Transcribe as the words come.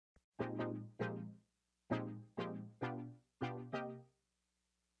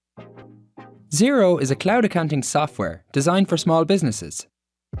Xero is a cloud accounting software designed for small businesses.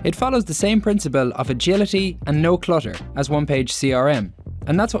 It follows the same principle of agility and no clutter as OnePageCRM,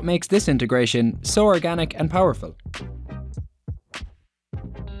 and that's what makes this integration so organic and powerful.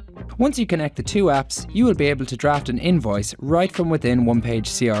 Once you connect the two apps, you will be able to draft an invoice right from within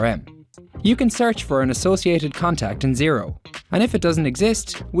OnePageCRM. You can search for an associated contact in Xero, and if it doesn't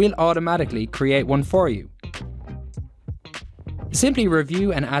exist, we'll automatically create one for you. Simply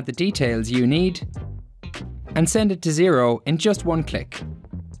review and add the details you need, and send it to Xero in just one click.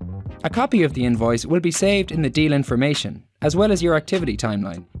 A copy of the invoice will be saved in the deal information, as well as your activity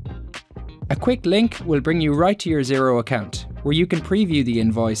timeline. A quick link will bring you right to your Xero account, where you can preview the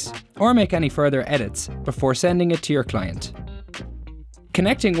invoice or make any further edits before sending it to your client.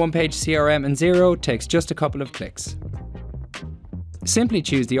 Connecting OnePageCRM and Xero takes just a couple of clicks. Simply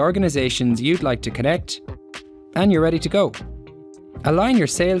choose the organizations you'd like to connect, and you're ready to go. Align your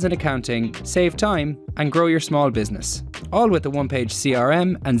sales and accounting, save time, and grow your small business, all with the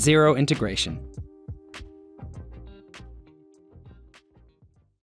OnePageCRM and Xero integration.